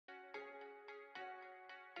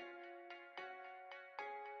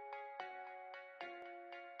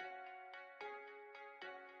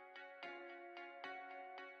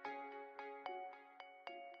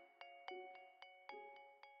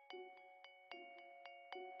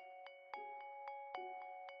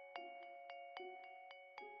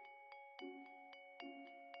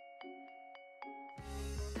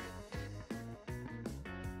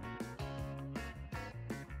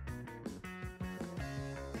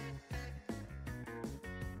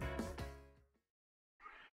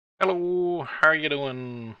Hello, how are you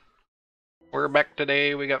doing? We're back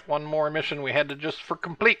today. We got one more mission we had to just for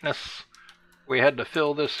completeness. We had to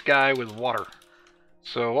fill this guy with water.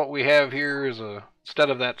 So what we have here is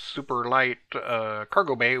instead of that super light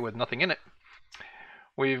cargo bay with nothing in it,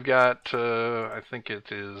 we've got I think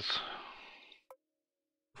it is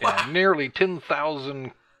nearly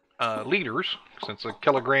 10,000 liters, since a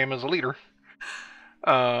kilogram is a liter.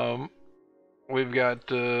 We've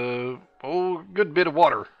got a good bit of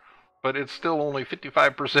water, but it's still only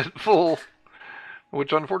 55% full,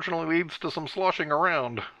 which unfortunately leads to some sloshing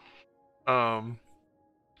around.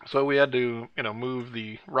 So we had to, move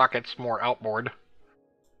the rockets more outboard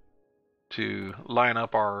to line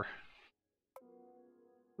up our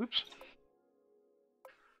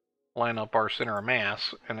center of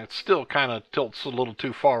mass, and it still kind of tilts a little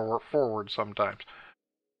too far forward sometimes.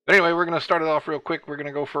 But anyway, we're going to start it off real quick. We're going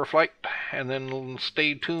to go for a flight, and then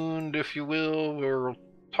stay tuned, if you will. We'll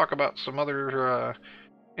talk about some other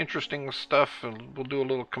interesting stuff, and we'll do a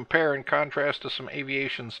little compare and contrast to some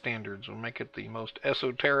aviation standards. We'll make it the most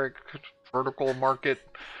esoteric vertical market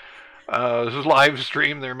live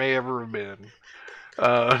stream there may ever have been.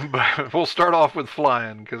 But we'll start off with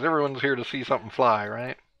flying, because everyone's here to see something fly,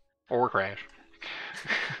 right? Or crash.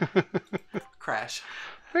 Crash.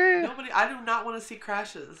 I do not want to see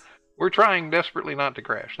crashes. We're trying desperately not to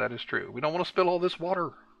crash, that is true. We don't want to spill all this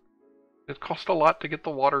water. It costs a lot to get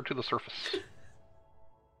the water to the surface.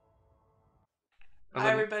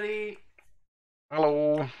 Hi, everybody.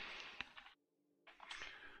 Hello.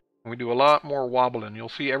 We do a lot more wobbling. You'll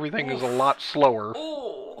see everything is a lot slower.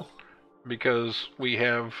 Because we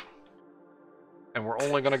have... And we're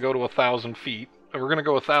only going to go to 1,000 feet. And we're going to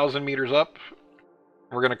go 1,000 meters up.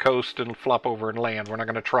 We're going to coast and flop over and land. We're not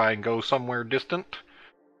going to try and go somewhere distant.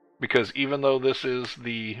 Because even though this is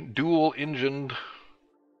the dual-engined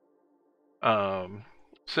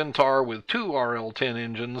Centaur with two RL10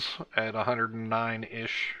 engines at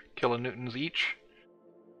 109-ish kilonewtons each,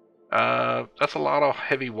 that's a lot of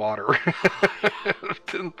heavy water.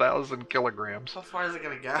 10,000 kilograms. How far is it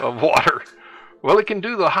going to go? Of water. Well, it can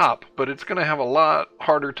do the hop, but it's going to have a lot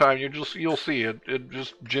harder time. You'll see it. It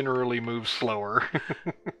just generally moves slower.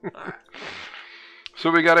 Alright. So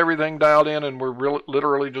we got everything dialed in, and we're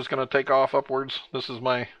literally just going to take off upwards. This is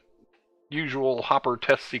my usual hopper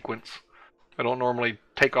test sequence. I don't normally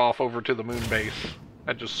take off over to the moon base.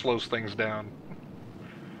 That just slows things down.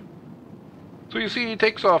 So you see he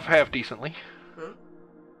takes off half decently.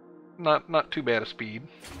 Huh? Not too bad a speed.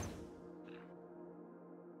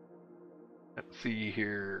 Let's see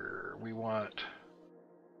here. We want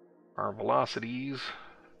our velocities.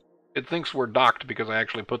 It thinks we're docked because I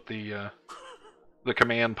actually put the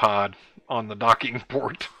command pod on the docking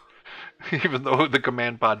port, even though the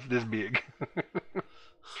command pod's this big.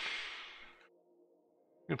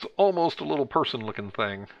 It's almost a little person-looking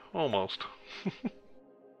thing. Almost.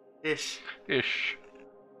 Ish.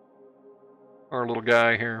 Our little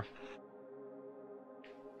guy here.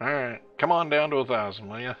 Alright, come on down to 1,000,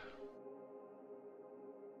 will ya?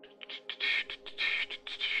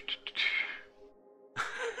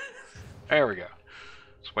 There we go.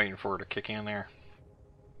 Just waiting for it to kick in there.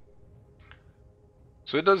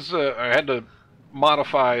 So it does, I had to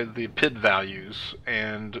modify the PID values,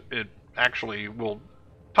 and it actually will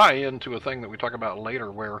tie into a thing that we talk about later,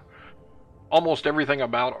 where almost everything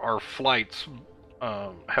about our flights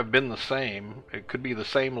have been the same. It could be the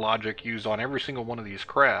same logic used on every single one of these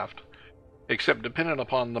craft, except dependent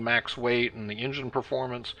upon the max weight and the engine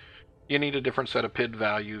performance, you need a different set of PID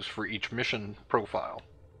values for each mission profile.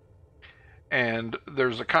 And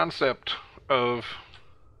there's a concept of...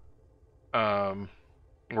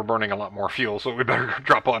 we're burning a lot more fuel, so we better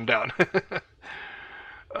drop on down.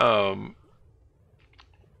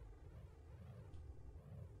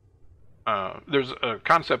 There's a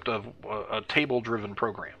concept of a table-driven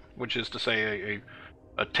program, which is to say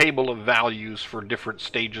a table of values for different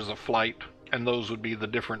stages of flight, and those would be the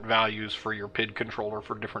different values for your PID controller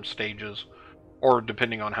for different stages, or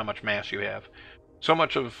depending on how much mass you have. So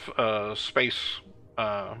much of space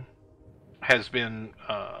has been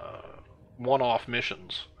one-off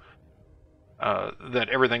missions, that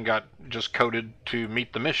everything got just coded to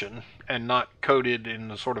meet the mission, and not coded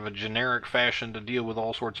in sort of a generic fashion to deal with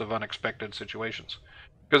all sorts of unexpected situations.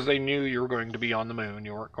 Because they knew you were going to be on the moon,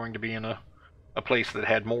 you weren't going to be in a place that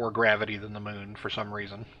had more gravity than the moon for some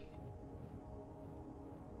reason.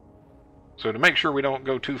 So to make sure we don't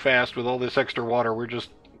go too fast with all this extra water,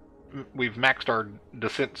 we've maxed our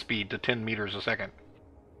descent speed to 10 meters a second,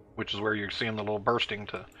 which is where you're seeing the little bursting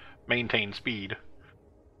to maintain speed.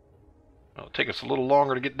 It'll take us a little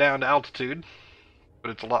longer to get down to altitude,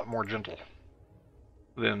 but it's a lot more gentle.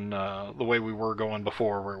 than the way we were going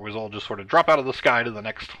before, where it was all just sort of drop out of the sky to the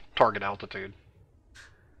next target altitude.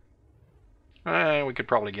 We could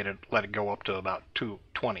probably let it go up to about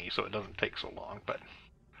 220, so it doesn't take so long, but...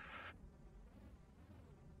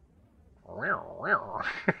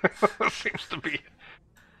 seems to be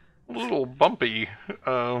a little bumpy.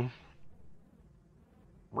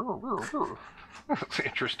 That's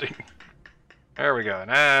interesting. There we go.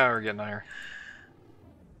 Now we're getting there.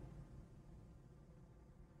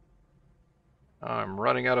 I'm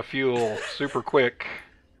running out of fuel super quick.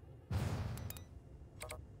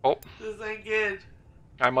 Oh. This ain't good.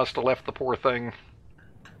 I must have left the poor thing.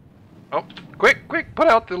 Oh, quick, quick, put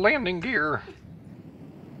out the landing gear.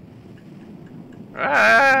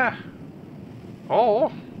 Ah!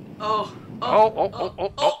 Oh! Oh,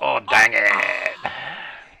 dang it!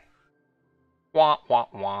 Wah, wah,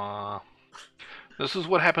 wah. This is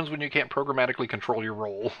what happens when you can't programmatically control your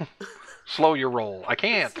roll. Slow your roll. I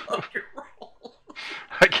can't. Slow your roll.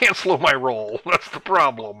 I can't slow my roll. That's the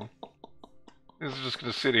problem. This is just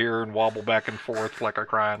going to sit here and wobble back and forth like a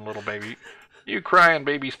crying little baby. You crying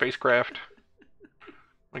baby spacecraft.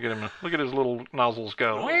 Look at him. Look at his little nozzles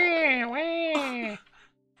go. Wee, wee,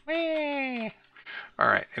 wee.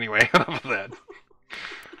 Alright, anyway, enough of that.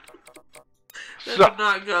 That did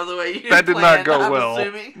not go the way you planned. That did not go I'm well.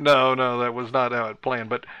 assuming. No, that was not how it planned.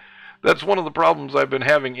 But that's one of the problems I've been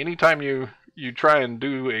having. Anytime you try and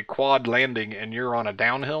do a quad landing and you're on a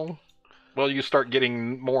downhill, well, you start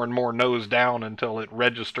getting more and more nose down until it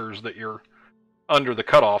registers that you're under the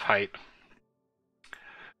cutoff height.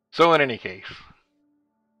 So in any case,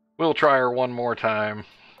 we'll try her one more time,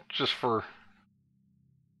 just for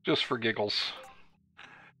giggles.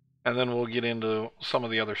 And then we'll get into some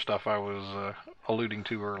of the other stuff I was alluding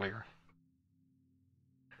to earlier.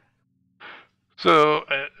 So,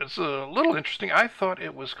 it's a little interesting. I thought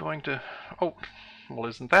it was going to... Oh, well,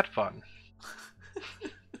 isn't that fun?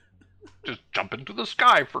 Just jump into the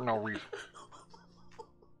sky for no reason.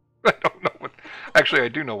 I don't know what... Actually, I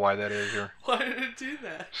do know why that is here. Why did it do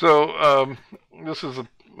that? So, this is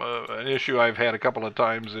an issue I've had a couple of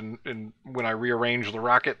times in when I rearrange the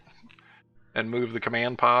rocket and move the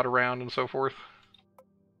command pod around and so forth.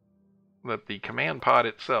 That the command pod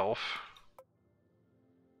itself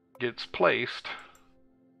gets placed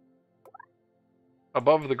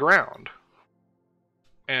above the ground.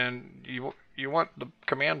 And you want the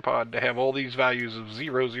command pod to have all these values of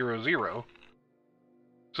 0, 0, 0,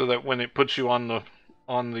 so that when it puts you on the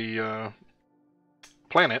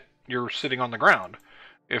planet, you're sitting on the ground.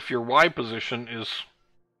 If your Y position is,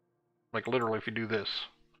 like literally if you do this,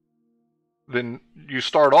 then you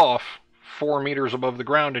start off 4 meters above the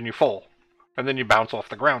ground and you fall. And then you bounce off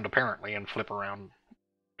the ground, apparently, and flip around,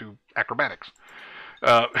 do acrobatics.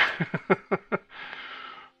 But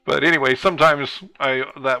anyway, sometimes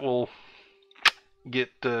that will get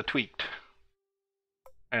tweaked.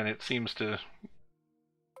 And it seems to,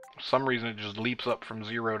 for some reason, it just leaps up from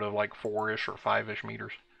 0 to like 4-ish or 5-ish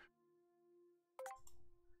meters.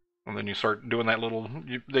 And then you start doing that little...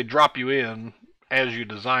 they drop you in as you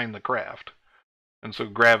design the craft. And so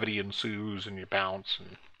gravity ensues and you bounce.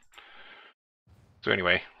 And so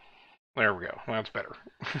anyway, there we go. That's better.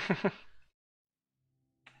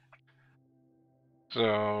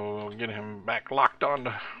 So get him back locked on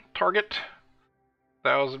to target.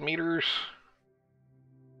 1,000 meters.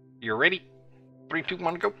 You ready? 3, 2,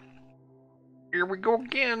 1, go. Here we go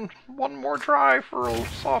again. One more try for a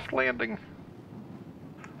soft landing.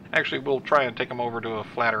 Actually, we'll try and take him over to a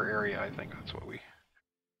flatter area. I think that's what we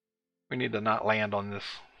need to not land on this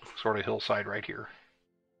sort of hillside right here.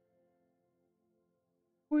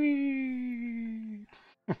 Whee!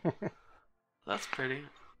 That's pretty.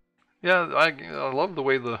 Yeah, I love the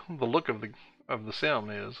way the look of the sim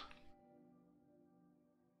is.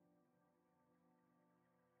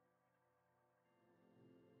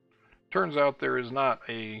 Turns out there is not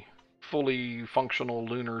a fully functional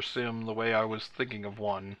lunar sim the way I was thinking of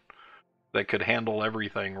one that could handle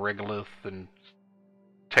everything, regolith and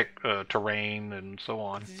terrain and so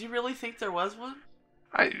on. Did you really think there was one?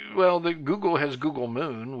 Well, Google has Google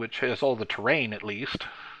Moon, which has all the terrain at least,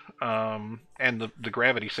 and the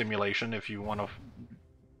gravity simulation. If you want to,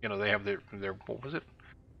 they have their what was it?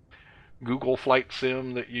 Google Flight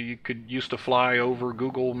Sim that you used to fly over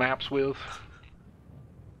Google Maps with,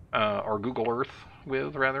 or Google Earth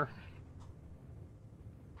with, rather.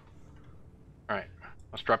 All right,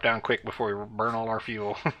 let's drop down quick before we burn all our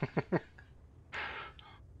fuel.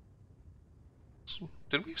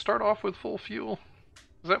 Did we start off with full fuel?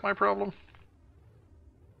 Is that my problem?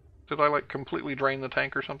 Did I, like, completely drain the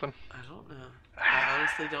tank or something? I don't know. I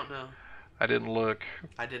honestly don't know. I didn't look.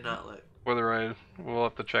 I did not look. We'll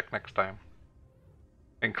have to check next time.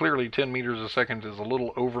 And clearly 10 meters a second is a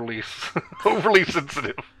little overly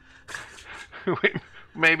sensitive.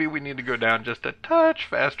 Maybe we need to go down just a touch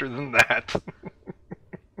faster than that.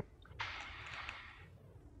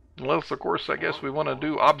 Unless, of course, I guess we want to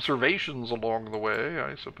do observations along the way,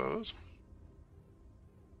 I suppose.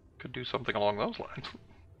 Could do something along those lines.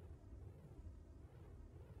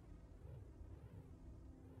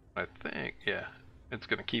 I think, yeah, it's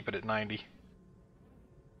going to keep it at 90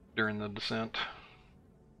 during the descent.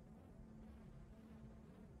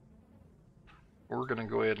 We're going to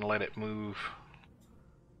go ahead and let it move.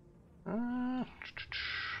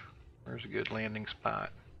 Where's a good landing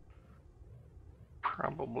spot?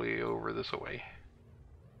 Probably over this way.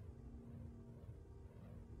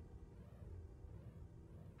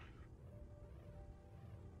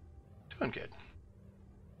 Doing good.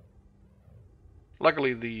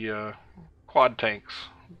 Luckily, the quad tanks,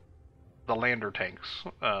 the lander tanks,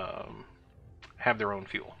 have their own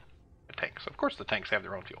fuel. The tanks, of course, the tanks have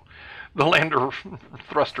their own fuel. The lander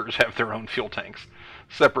thrusters have their own fuel tanks,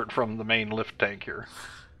 separate from the main lift tank here.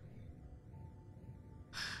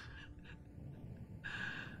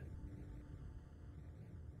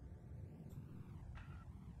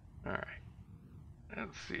 All right.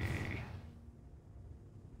 Let's see.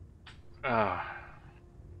 I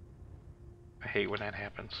hate when that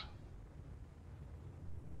happens.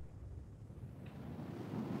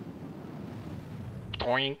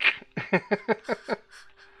 Doink.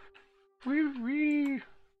 Wee.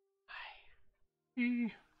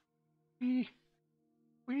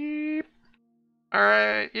 Weep. All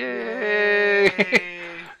right, yay!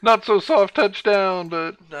 Not so soft touchdown,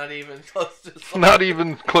 but not even close to soft. Not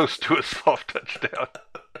even close to a soft touchdown.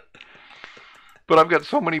 But I've got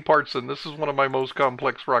so many parts in. This is one of my most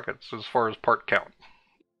complex rockets as far as part count.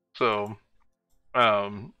 So,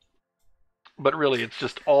 but really, it's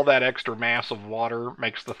just all that extra mass of water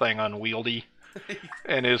makes the thing unwieldy.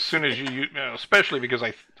 And as soon as you know, especially because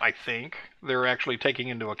I think they're actually taking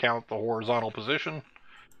into account the horizontal position.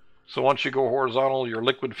 So once you go horizontal, your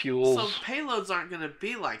liquid fuels... So payloads aren't going to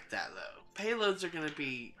be like that, though. Payloads are going to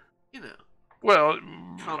be, well,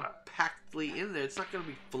 compactly in there. It's not going to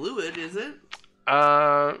be fluid, is it?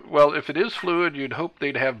 Well, if it is fluid, you'd hope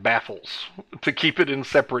they'd have baffles to keep it in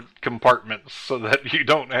separate compartments so that you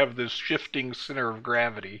don't have this shifting center of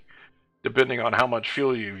gravity depending on how much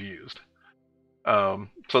fuel you've used.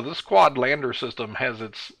 So this quad lander system has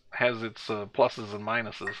its pluses and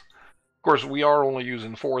minuses. Of course, we are only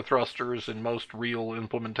using 4 thrusters. In most real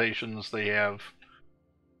implementations, they have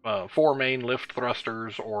 4 main lift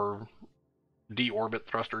thrusters or deorbit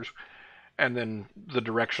thrusters, and then the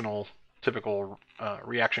directional typical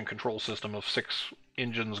reaction control system of 6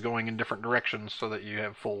 engines going in different directions so that you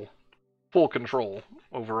have full control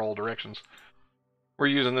over all directions. We're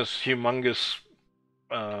using this humongous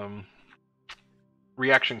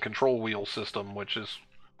reaction control wheel system, which is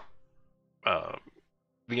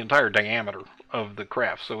the entire diameter of the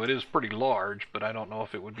craft, so it is pretty large, but I don't know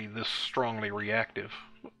if it would be this strongly reactive,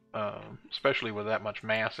 especially with that much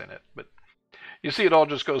mass in it. But you see, it all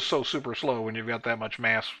just goes so super slow when you've got that much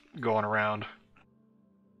mass going around.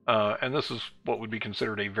 And this is what would be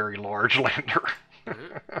considered a very large lander.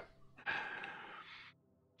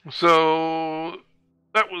 So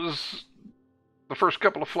that was the first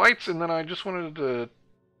couple of flights, and then I just wanted to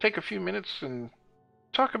take a few minutes and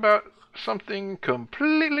talk about something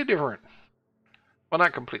completely different. Well,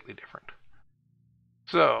 not completely different.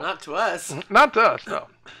 So not to us. Not to us, no.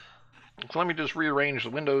 So let me just rearrange the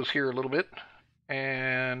windows here a little bit,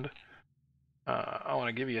 and I want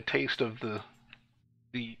to give you a taste of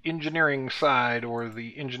the engineering side, or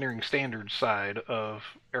the engineering standards side of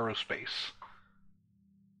aerospace.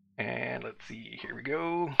 And let's see, here we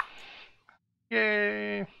go.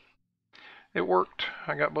 Yay! It worked.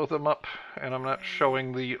 I got both of them up, and I'm not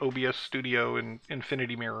showing the OBS Studio in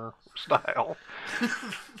Infinity Mirror style.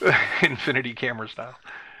 Infinity camera style.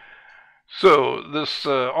 So this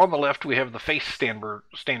on the left we have the face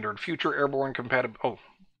standard future airborne compatible. Oh,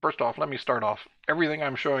 first off, let me start off. Everything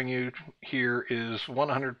I'm showing you here is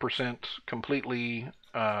 100% completely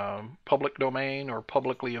public domain or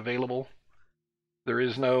publicly available. There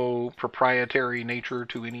is no proprietary nature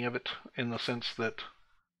to any of it, in the sense that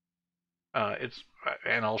it's,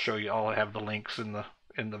 and I'll show you. I'll have the links in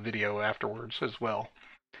the video afterwards as well.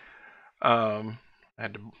 I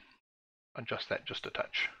had to adjust that just a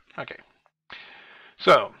touch. Okay.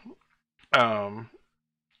 So, on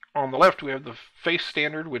the left we have the face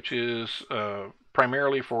standard, which is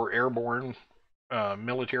primarily for airborne,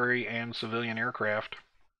 military and civilian aircraft.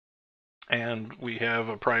 And we have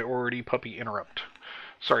a priority puppy interrupt.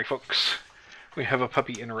 Sorry, folks. We have a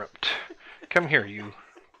puppy interrupt. Come here, you.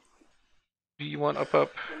 Do you want up? I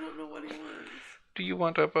don't know what he wants. Do you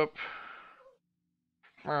want up?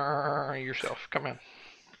 Yourself. Come on.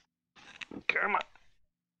 Come on.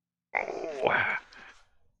 Oh,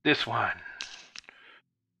 this one.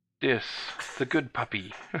 This, the good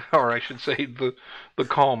puppy. Or I should say the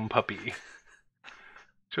calm puppy.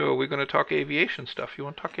 So we're going to talk aviation stuff. You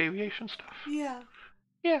want to talk aviation stuff? Yeah.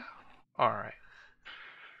 Yeah. All right.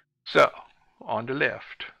 So, on the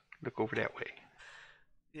left, look over that way.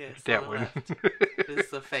 Yes, that on one. the left is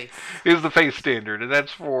the face. Is the face standard, and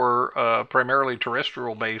that's for primarily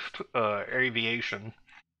terrestrial-based aviation.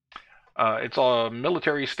 It's a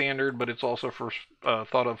military standard, but it's also for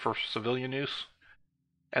thought of for civilian use.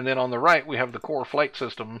 And then on the right, we have the core flight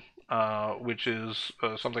system, which is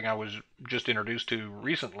something I was just introduced to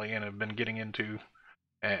recently and have been getting into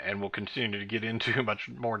and will continue to get into much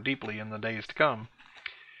more deeply in the days to come.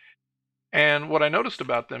 And what I noticed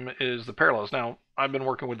about them is the parallels. Now, I've been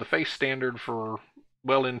working with the face standard for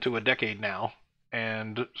well into a decade now,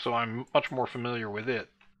 and so I'm much more familiar with it.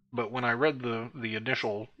 But when I read the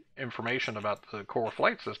initial information about the core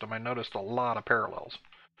flight system, I noticed a lot of parallels.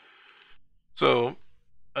 So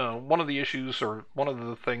one of the issues, or one of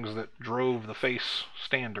the things that drove the face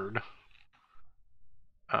standard,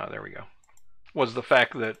 there we go, was the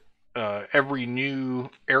fact that every new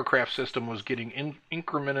aircraft system was getting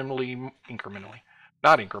exponentially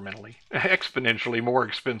more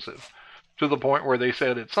expensive, to the point where they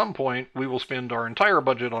said at some point we will spend our entire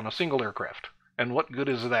budget on a single aircraft. And what good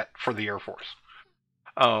is that for the Air Force?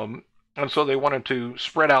 And so they wanted to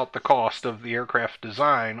spread out the cost of the aircraft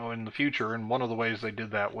design in the future, and one of the ways they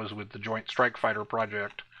did that was with the Joint Strike Fighter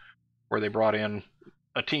project, where they brought in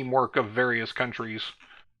a teamwork of various countries,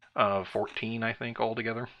 14 I think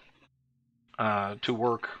altogether, to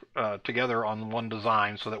work together on one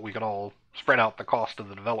design so that we could all spread out the cost of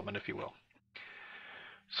the development, if you will.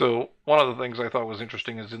 So one of the things I thought was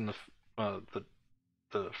interesting is in the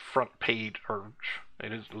front page, or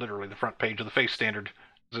it is literally the front page of the face standard,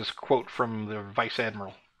 this quote from the Vice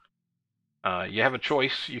Admiral. You have a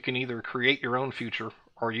choice. You can either create your own future,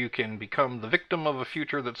 or you can become the victim of a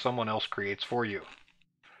future that someone else creates for you.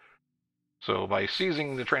 So by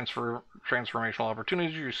seizing the transformational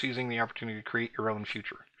opportunities, you're seizing the opportunity to create your own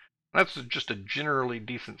future. That's just a generally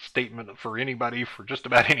decent statement for anybody for just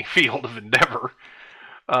about any field of endeavor,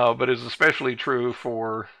 but is especially true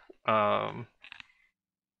for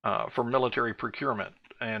military procurement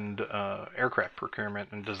and aircraft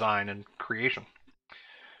procurement and design and creation.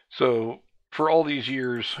 So for all these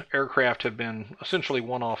years, aircraft have been essentially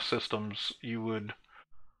one-off systems. You would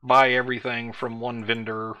buy everything from one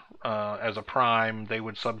vendor as a prime. They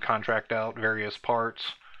would subcontract out various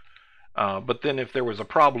parts. But then if there was a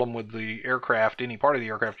problem with the aircraft, any part of the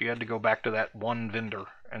aircraft, you had to go back to that one vendor.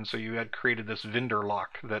 And so you had created this vendor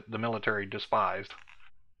lock that the military despised.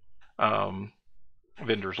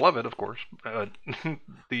 Vendors love it, of course.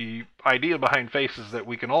 The idea behind FACE is that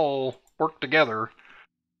we can all work together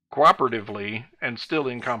cooperatively and still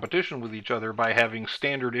in competition with each other by having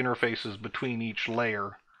standard interfaces between each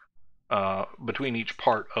layer, between each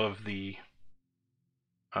part of the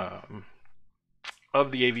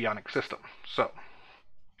avionics system. So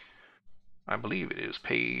I believe it is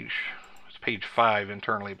page 5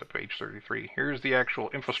 internally, but page 33. Here's the actual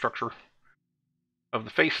infrastructure of the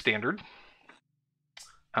FACE standard.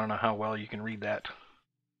 I don't know how well you can read that.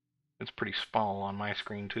 It's pretty small on my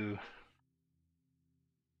screen too.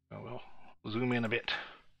 Oh, we'll zoom in a bit.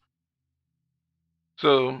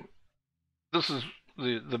 So this is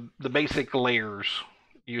the basic layers.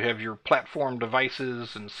 You have your platform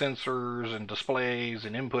devices and sensors and displays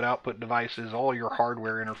and input-output devices, all your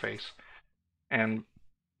hardware interface. And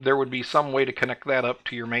there would be some way to connect that up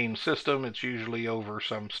to your main system. It's usually over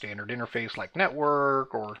some standard interface like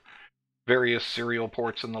network or various serial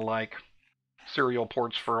ports and the like. Serial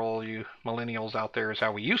ports, for all you millennials out there, is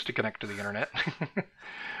how we used to connect to the internet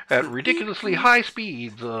at ridiculously high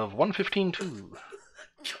speeds of 115.2,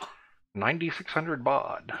 9600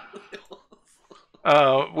 baud,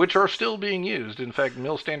 which are still being used. In fact,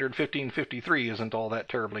 Mil Standard 1553 isn't all that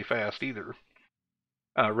terribly fast either,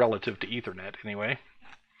 relative to Ethernet anyway.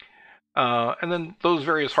 And then those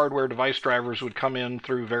various hardware device drivers would come in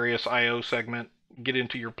through various I/O segment, get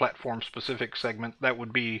into your platform-specific segment. That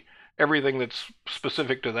would be everything that's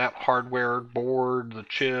specific to that hardware, board, the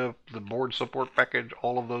chip, the board support package,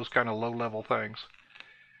 all of those kind of low-level things.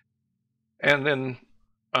 And then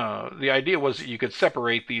the idea was that you could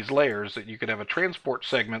separate these layers, that you could have a transport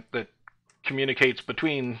segment that communicates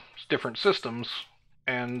between different systems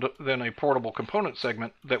and then a portable component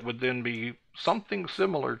segment that would then be something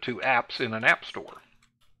similar to apps in an app store.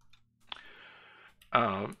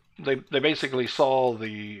 They basically saw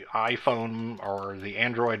the iPhone or the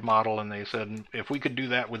Android model, and they said, if we could do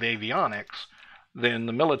that with avionics, then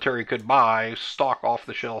the military could buy stock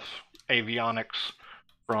off-the-shelf avionics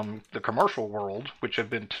from the commercial world, which have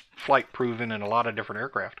been flight-proven in a lot of different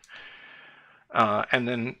aircraft, and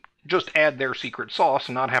then just add their secret sauce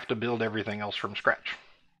and not have to build everything else from scratch.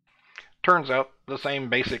 Turns out the same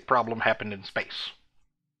basic problem happened in space.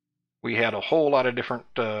 We had a whole lot of different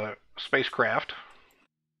spacecraft,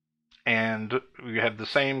 and we had the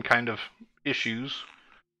same kind of issues,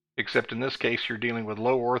 except in this case you're dealing with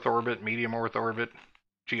low Earth orbit, medium Earth orbit,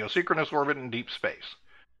 geosynchronous orbit, and deep space.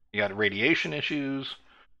 You got radiation issues.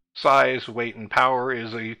 Size, weight, and power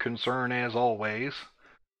is a concern as always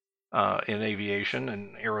in aviation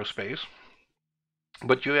and aerospace.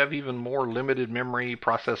 But you have even more limited memory,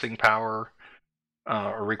 processing power,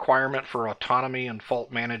 a requirement for autonomy and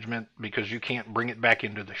fault management because you can't bring it back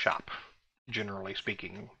into the shop, generally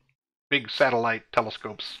speaking. Big satellite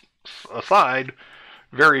telescopes aside,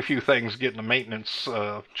 very few things get in a maintenance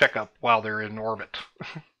checkup while they're in orbit.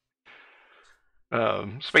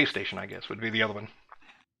 Space station, I guess, would be the other one.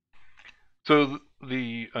 So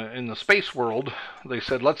in the space world, they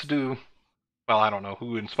said, let's do, well, I don't know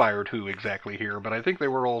who inspired who exactly here, but I think they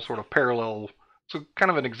were all sort of parallel. So kind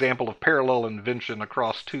of an example of parallel invention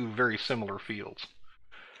across two very similar fields.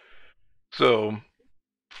 So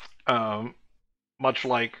much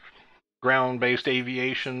like ground-based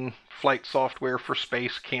aviation, flight software for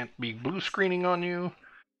space can't be blue screening on you.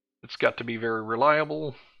 It's got to be very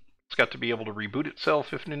reliable. It's got to be able to reboot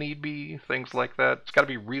itself if need be, things like that. It's got to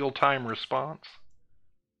be real-time response.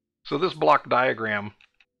 So this block diagram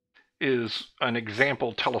is an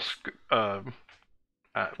example telescope.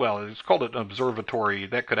 Well, it's called an observatory.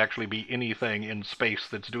 That could actually be anything in space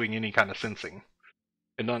that's doing any kind of sensing,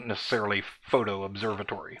 and not necessarily photo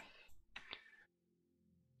observatory.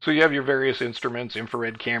 So you have your various instruments,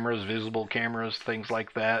 infrared cameras, visible cameras, things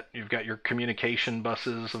like that. You've got your communication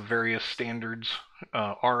buses of various standards,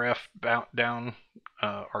 RF down,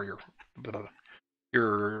 or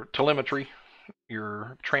your telemetry,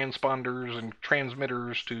 your transponders and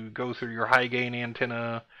transmitters to go through your high gain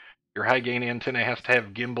antenna. Your high gain antenna has to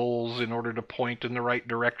have gimbals in order to point in the right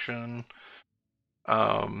direction.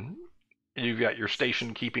 You've got your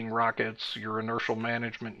station keeping rockets, your inertial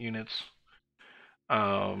management units.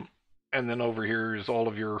 And then over here is all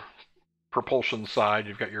of your propulsion side.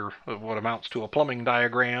 You've got your what amounts to a plumbing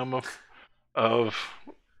diagram of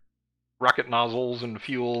rocket nozzles and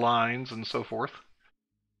fuel lines and so forth.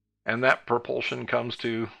 And that propulsion comes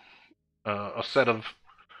to a set of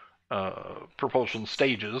propulsion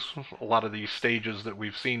stages, a lot of these stages that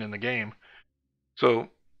we've seen in the game. So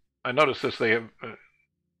I noticed this, they have,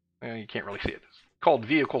 you can't really see it, it's called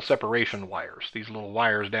vehicle separation wires, these little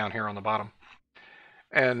wires down here on the bottom.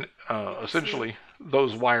 And essentially,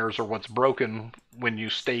 those wires are what's broken when you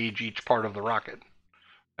stage each part of the rocket.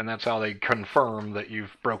 And that's how they confirm that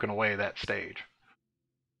you've broken away that stage.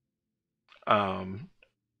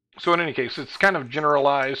 So in any case, it's kind of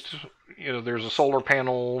generalized. You know, there's a solar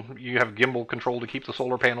panel. You have gimbal control to keep the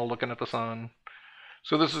solar panel looking at the sun.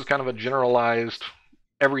 So this is kind of a generalized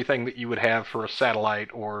everything that you would have for a satellite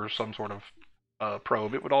or some sort of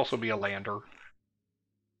probe. It would also be a lander.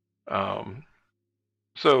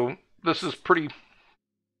 So this is pretty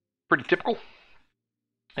typical.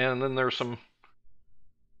 And then there's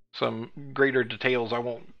some greater details. I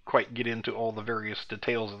won't quite get into all the various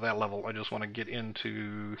details at that level. I just want to get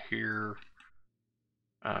into here.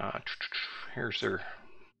 Here's their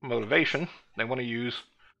motivation. They want to use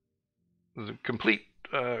the complete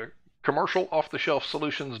commercial off-the-shelf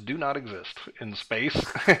solutions do not exist in space.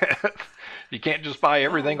 You can't just buy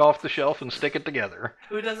everything off the shelf and stick it together.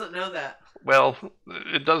 Who doesn't know that? Well,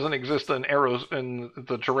 it doesn't exist in in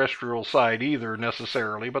the terrestrial side either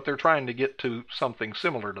necessarily, but they're trying to get to something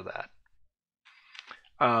similar to that.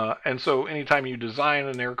 And so anytime you design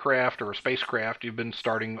an aircraft or a spacecraft, you've been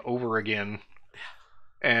starting over again.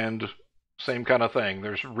 And same kind of thing.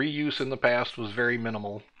 There's reuse in the past was very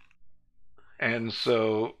minimal. And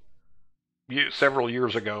so several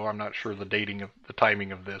years ago, I'm not sure the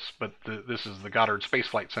timing of this, but this is the Goddard Space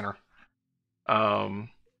Flight Center.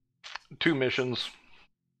 2 missions.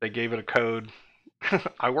 They gave it a code.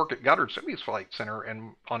 I work at Goddard Space Flight Center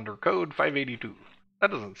and under code 582.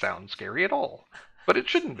 That doesn't sound scary at all. But it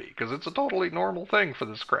shouldn't be, because it's a totally normal thing for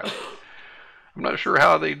this craft. I'm not sure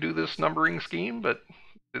how they do this numbering scheme, but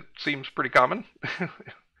it seems pretty common.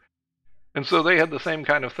 And so they had the same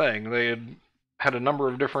kind of thing. They had a number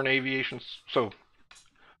of different aviations. So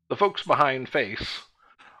the folks behind FACE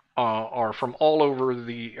are from all over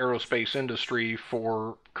the aerospace industry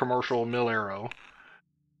for commercial military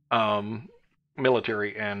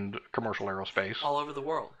and commercial aerospace. All over the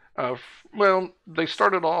world. Well, they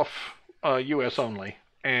started off U.S. only,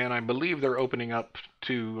 and I believe they're opening up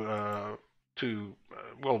to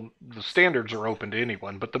well, the standards are open to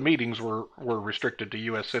anyone, but the meetings were restricted to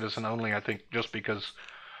U.S. citizen only. I think just because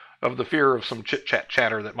of the fear of some chit-chat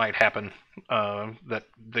chatter that might happen that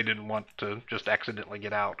they didn't want to just accidentally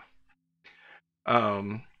get out.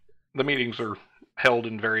 The meetings are held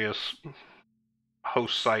in various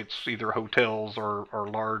host sites, either hotels or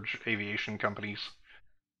large aviation companies.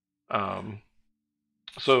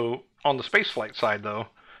 So on the spaceflight side, though,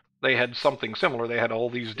 they had something similar. They had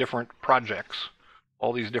all these different projects,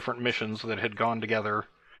 all these different missions that had gone together,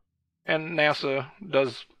 and NASA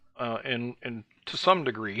does, to some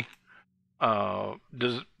degree,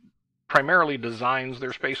 primarily designs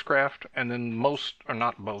their spacecraft, and then but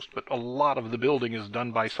a lot of the building is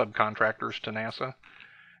done by subcontractors to NASA.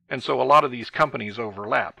 And so a lot of these companies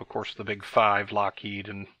overlap. Of course, the big five, Lockheed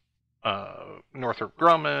and Northrop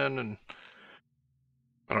Grumman, and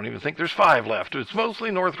I don't even think there's five left. It's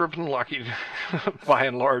mostly Northrop and Lockheed, by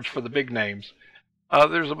and large, for the big names.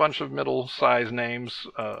 There's a bunch of middle-sized names,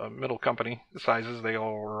 middle company sizes. They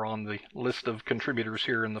all are on the list of contributors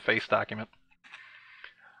here in the FACE document.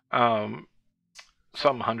 Some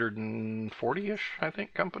 140-ish, I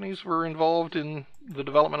think, companies were involved in the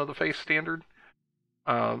development of the FACE standard.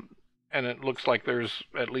 And it looks like there's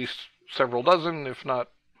at least several dozen, if not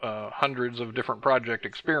hundreds of different project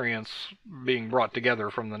experience being brought together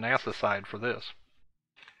from the NASA side for this.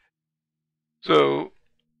 So,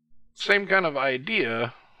 same kind of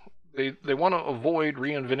idea. They want to avoid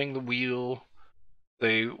reinventing the wheel.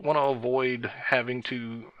 They want to avoid having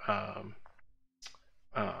to,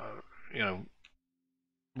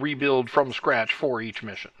 rebuild from scratch for each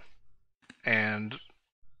mission. And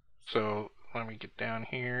so, let me get down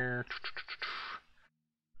here.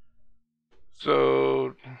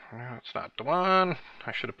 So, it's not the one.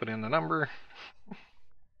 I should have put in the number.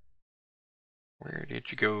 Where did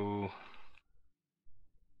you go?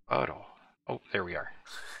 Otto. Oh, there we are.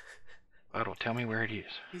 Otto, tell me where it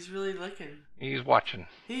is. He's really looking. He's watching.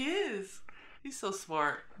 He is. He's so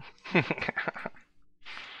smart.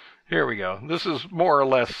 Here we go. This is more or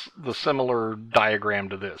less the similar diagram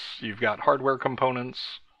to this. You've got hardware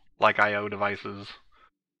components, like I/O devices.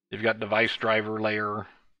 You've got device driver layer,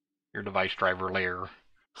 your device driver layer,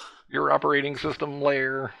 your operating system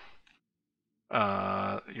layer.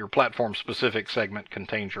 Your platform-specific segment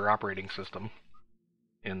contains your operating system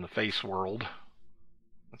in the FACE world.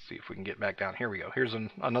 Let's see if we can get back down. Here we go. Here's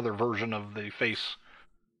another version of the FACE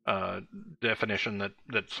definition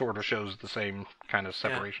that sort of shows the same kind of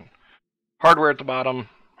separation. Yeah. Hardware at the bottom,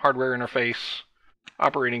 hardware interface,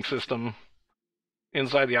 operating system.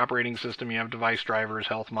 Inside the operating system, you have device drivers,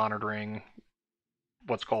 health monitoring.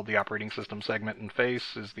 What's called the operating system segment in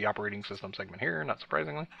FACE is the operating system segment here, not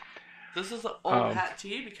surprisingly. This is an old hat to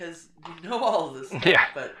you because you know all of this stuff. Yeah.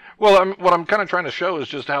 But... Well, what I'm kind of trying to show is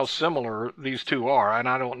just how similar these two are, and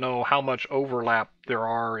I don't know how much overlap there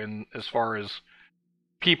are in as far as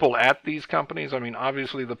people at these companies. I mean,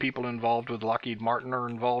 obviously the people involved with Lockheed Martin are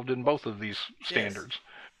involved in both of these standards. Yes.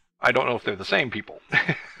 I don't know if they're the same people.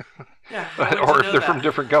 Yeah. Or if they're from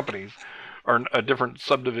different companies or a different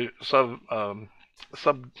subdivisions.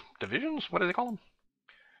 What do they call them?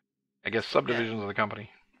 I guess subdivisions of the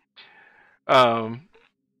company.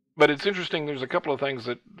 But it's interesting. There's a couple of things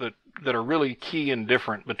that are really key and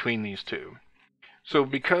different between these two. So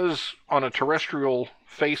because on a terrestrial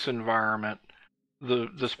FACE environment,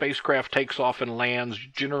 the spacecraft takes off and lands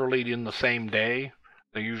generally in the same day.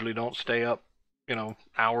 They usually don't stay up,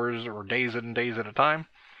 hours or days and days at a time,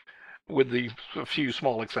 with a few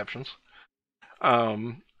small exceptions.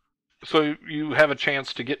 So you have a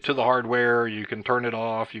chance to get to the hardware. You can turn it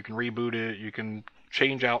off. You can reboot it. You can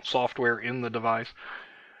change out software in the device.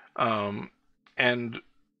 And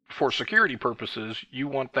for security purposes, you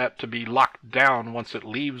want that to be locked down once it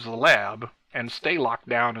leaves the lab and stay locked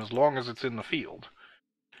down as long as it's in the field.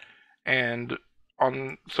 And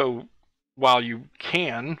so while you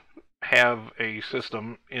can have a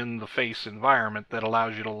system in the FACE environment that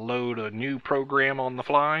allows you to load a new program on the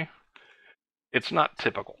fly, it's not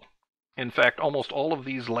typical. In fact, almost all of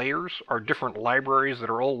these layers are different libraries that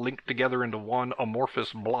are all linked together into one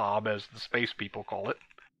amorphous blob, as the space people call it,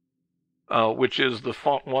 which is the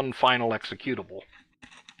one final executable.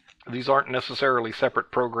 These aren't necessarily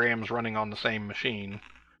separate programs running on the same machine.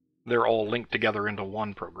 They're all linked together into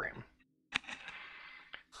one program.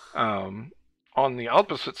 On the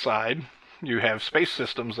opposite side, you have space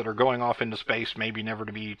systems that are going off into space, maybe never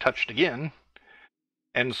to be touched again.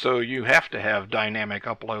 And so you have to have dynamic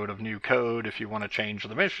upload of new code if you want to change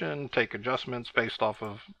the mission, take adjustments based off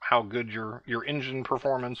of how good your engine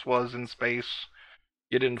performance was in space.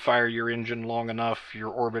 You didn't fire your engine long enough, your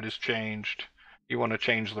orbit has changed, you want to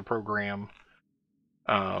change the program.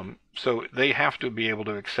 So they have to be able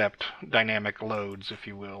to accept dynamic loads, if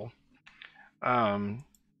you will. And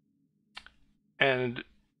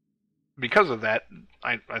because of that,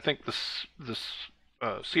 I think this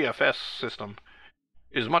CFS system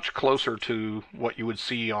is much closer to what you would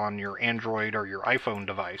see on your Android or your iPhone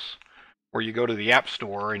device, where you go to the App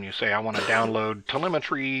Store and you say, I want to download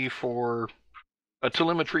telemetry for a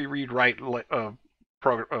telemetry read-write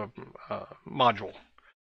module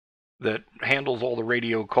that handles all the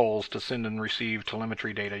radio calls to send and receive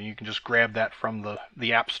telemetry data. You can just grab that from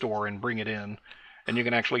the App Store and bring it in, and you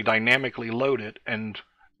can actually dynamically load it and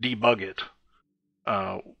debug it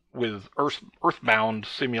with earthbound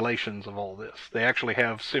simulations of all this. They actually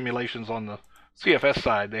have simulations on the CFS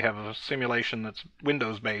side. They have a simulation that's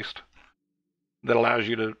Windows-based that allows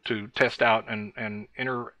you to test out and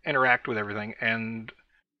interact with everything. And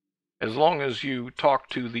as long as you talk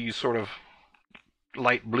to these sort of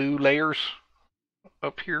light blue layers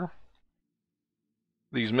up here,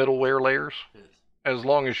 these middleware layers, as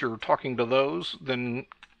long as you're talking to those, then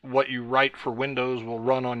what you write for Windows will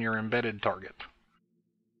run on your embedded target,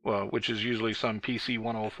 which is usually some PC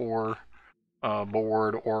 104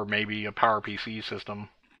 board or maybe a PowerPC system.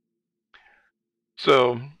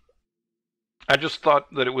 So I just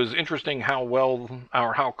thought that it was interesting how well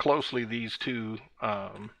or how closely these two,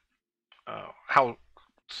 how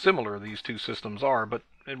similar these two systems are, but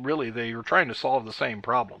really they are trying to solve the same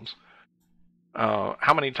problems.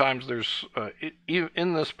 How many times there's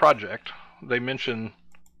in this project they mention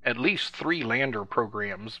at least 3 lander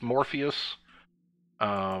programs: Morpheus,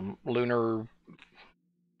 Lunar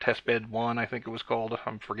Testbed 1, I think it was called,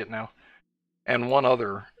 I'm forgetting now, and one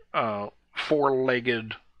other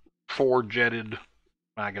 4-legged, 4-jetted,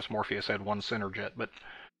 I guess Morpheus had 1 center jet, but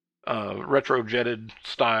retrojetted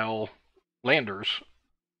style landers.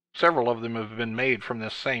 Several of them have been made from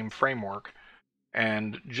this same framework,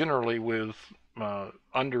 and generally with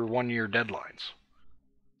under 1-year deadlines.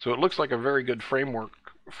 So it looks like a very good framework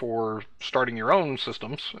for starting your own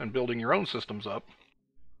systems and building your own systems up.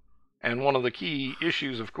 And one of the key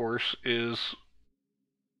issues, of course, is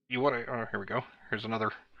you want to, here we go, here's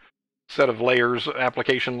another set of layers,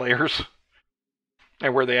 application layers,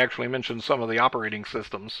 and where they actually mention some of the operating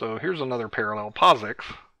systems. So here's another parallel. POSIX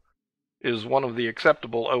is one of the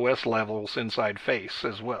acceptable OS levels inside FACE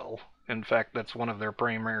as well. In fact, that's one of their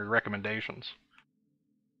primary recommendations.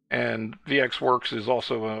 And VxWorks is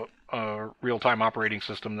also a real-time operating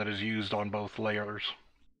system that is used on both layers.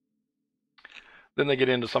 Then they get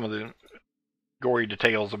into some of the gory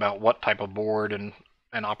details about what type of board and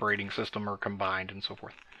operating system are combined and so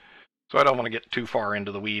forth. So I don't want to get too far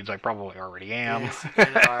into the weeds. I probably already am. Yes, you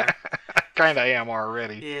kind of are. Kind of am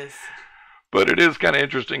already. Yes. But it is kind of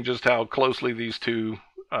interesting just how closely these two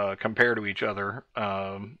compare to each other,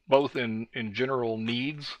 both in general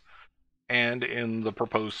needs and in the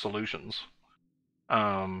proposed solutions.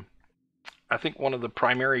 I think one of the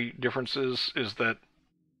primary differences is that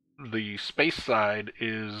the space side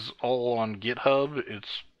is all on GitHub.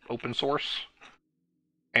 It's open source.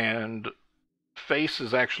 And FACE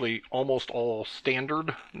is actually almost all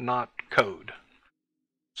standard, not code.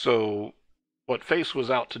 So what FACE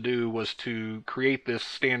was out to do was to create this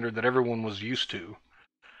standard that everyone was used to,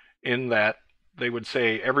 in that they would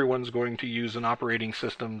say everyone's going to use an operating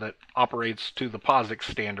system that operates to the POSIX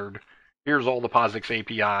standard. Here's all the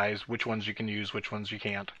POSIX APIs, which ones you can use, which ones you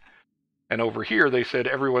can't. And over here they said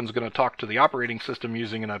everyone's going to talk to the operating system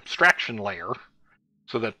using an abstraction layer,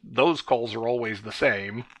 so that those calls are always the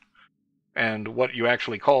same, and what you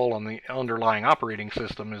actually call on the underlying operating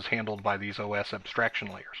system is handled by these OS abstraction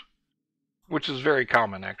layers, which is very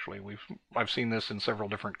common actually. I've seen this in several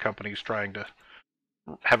different companies trying to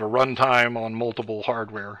have a runtime on multiple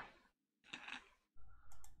hardware.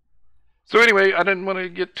 So anyway, I didn't want to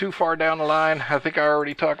get too far down the line. I think I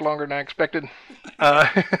already talked longer than I expected.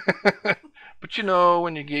 But you know,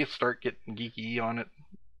 when you start getting geeky on it,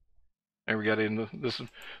 there we got into this.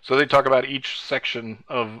 So they talk about each section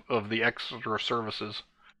of the extra services.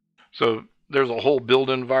 So there's a whole build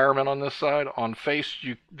environment on this side. On FACE,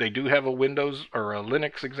 they do have a Windows or a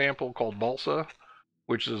Linux example called Balsa,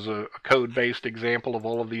 which is a code-based example of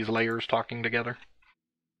all of these layers talking together.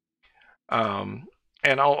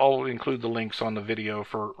 And I'll include the links on the video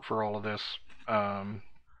for all of this. And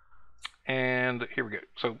here we go.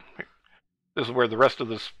 So this is where the rest of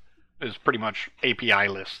this is pretty much API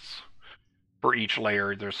lists for each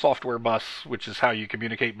layer. There's software bus, which is how you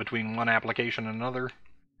communicate between one application and another.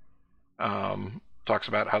 Talks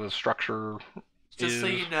about how the structure Just is. so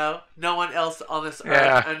you know, no one else on this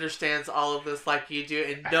earth understands all of this like you do,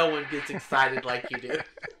 and no one gets excited like you do.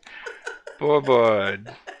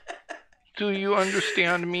 Bud. Do you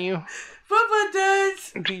understand me? Bubba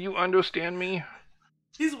does. Do you understand me?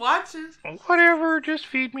 He's watching. Whatever, just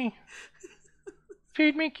feed me.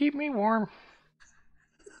 Feed me, keep me warm.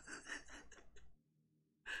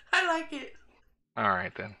 I like it.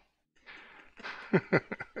 Alright then.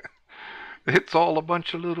 It's all a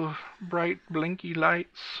bunch of little bright blinky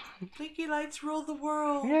lights. Blinky lights rule the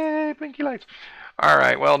world. Yay, blinky lights.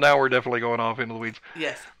 Alright, well now we're definitely going off into the weeds.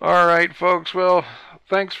 Yes. Alright folks, well,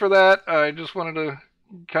 thanks for that. I just wanted to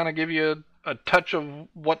kind of give you a touch of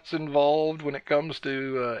what's involved when it comes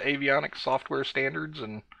to avionics software standards,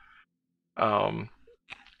 and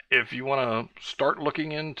if you want to start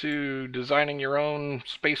looking into designing your own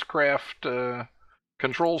spacecraft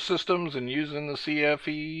control systems and using the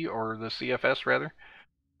CFE or the CFS rather,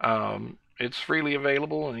 it's freely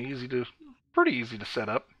available and pretty easy to set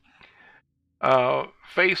up.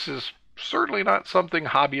 FACE is certainly not something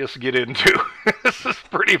hobbyists get into. This is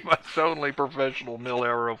pretty much only professional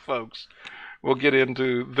mil-aero folks will get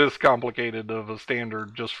into this complicated of a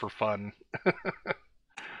standard just for fun.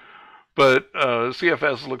 But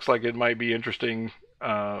CFS looks like it might be interesting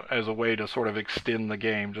as a way to sort of extend the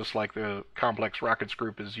game, just like the Complex Rockets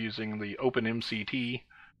group is using the OpenMCT,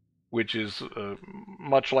 which is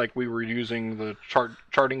much like we were using the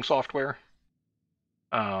charting software.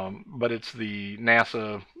 But it's the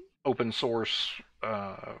NASA open source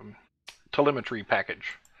telemetry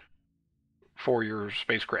package for your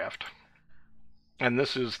spacecraft. And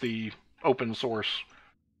this is the open source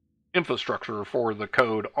infrastructure for the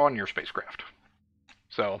code on your spacecraft.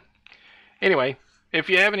 So, anyway, if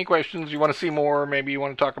you have any questions, you want to see more, maybe you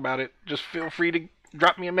want to talk about it, just feel free to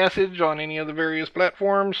drop me a message on any of the various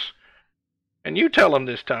platforms. And you tell them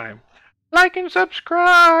this time. Like and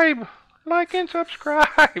subscribe! Like and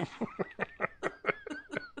subscribe!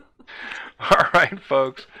 Alright,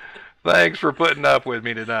 folks. Thanks for putting up with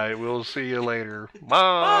me tonight. We'll see you later.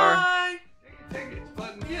 Bye! Bye!